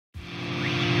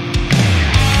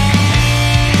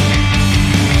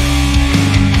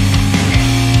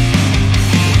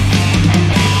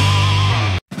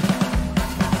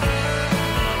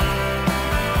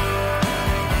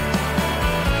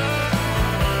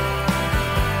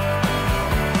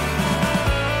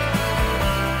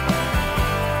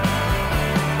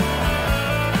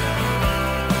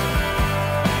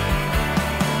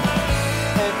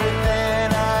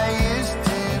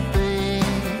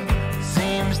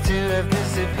to have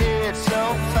disappeared so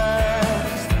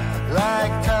fast,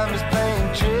 like time is playing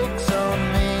tricks on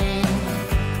me,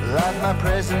 like my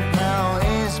present now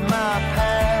is my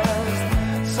past,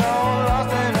 so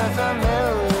lost in a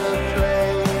familiar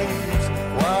place,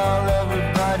 while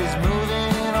everybody's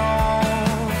moving on,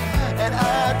 and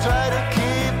I try to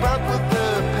keep up with the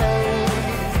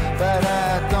pace, but I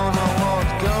don't know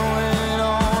what's going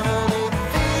on, and it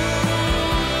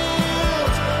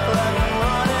feels like I'm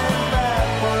running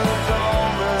backwards all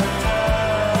the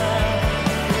time.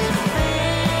 It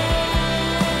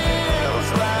feels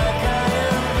like I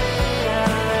am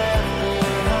being left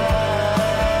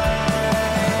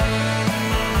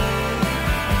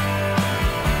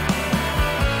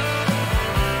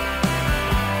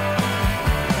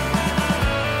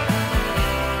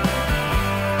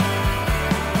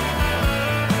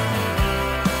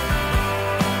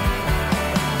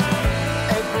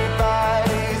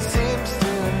Everybody seems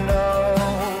to know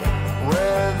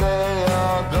where they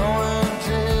are going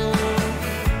to.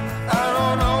 I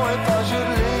don't know if I should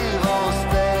leave or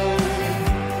stay,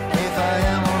 if I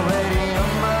am already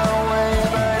on my way,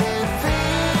 but it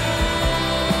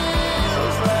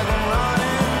feels like I'm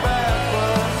running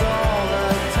backwards all the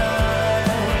time.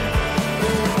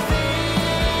 It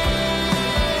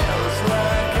feels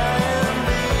like I am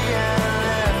being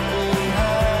left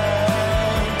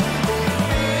behind. It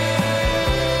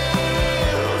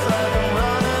feels like I'm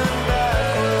running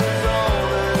backwards all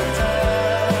the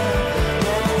time.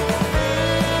 Yeah, it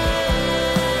feels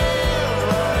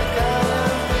like I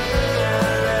am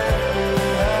being left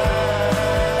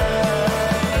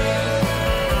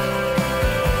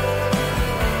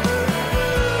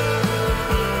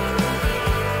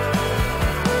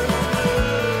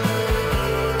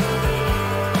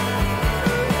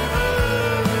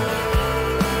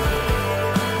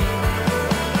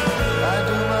I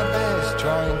do my best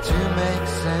trying to make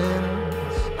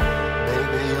sense.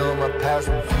 Baby, you're my past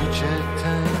and future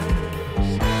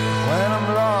tense. When I'm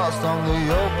lost on the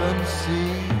open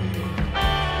sea,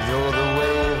 you're the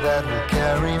wave that will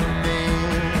carry me.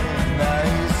 Now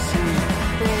you see,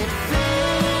 it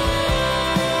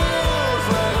feels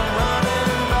like I'm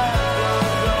running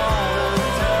backwards all the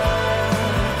time.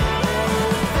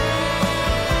 It feels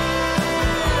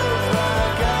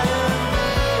like I am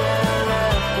being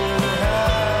left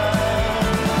behind.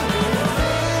 It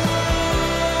feels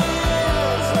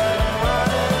like I'm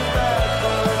running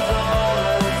backwards all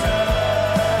the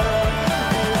time.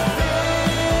 It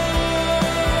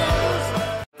feels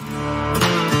like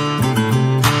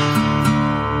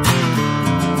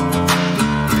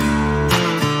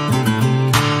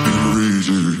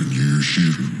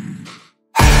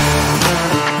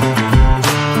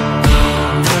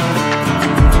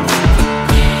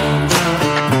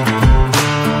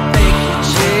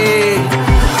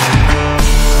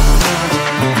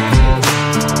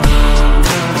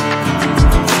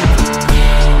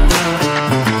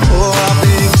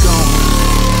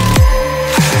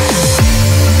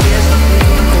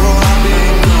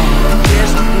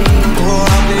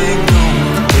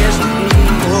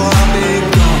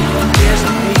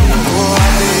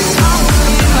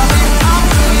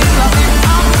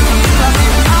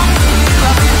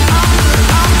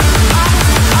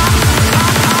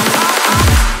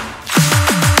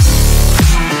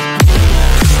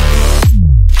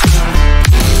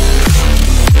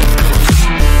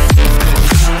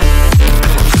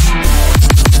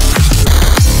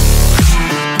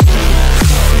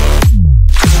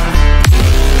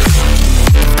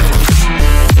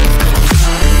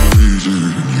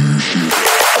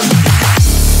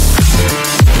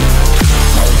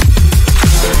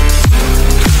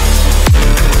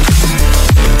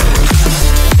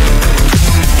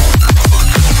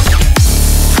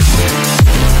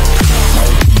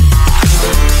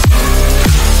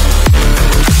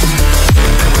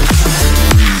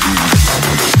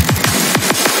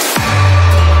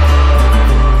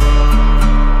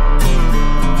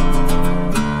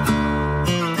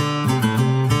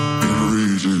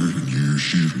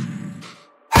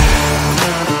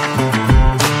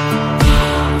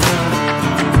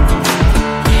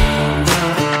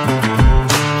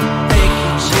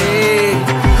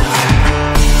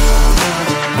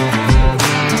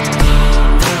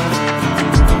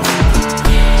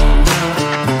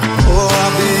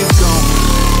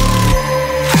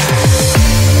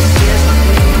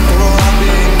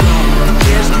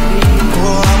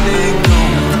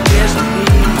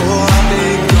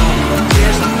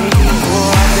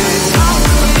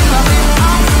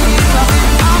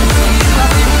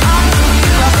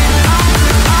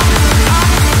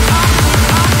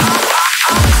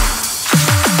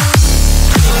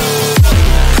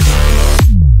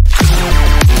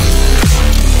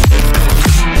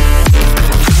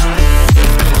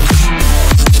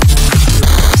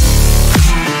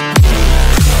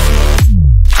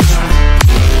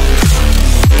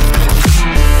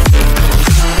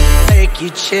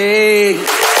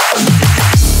chase.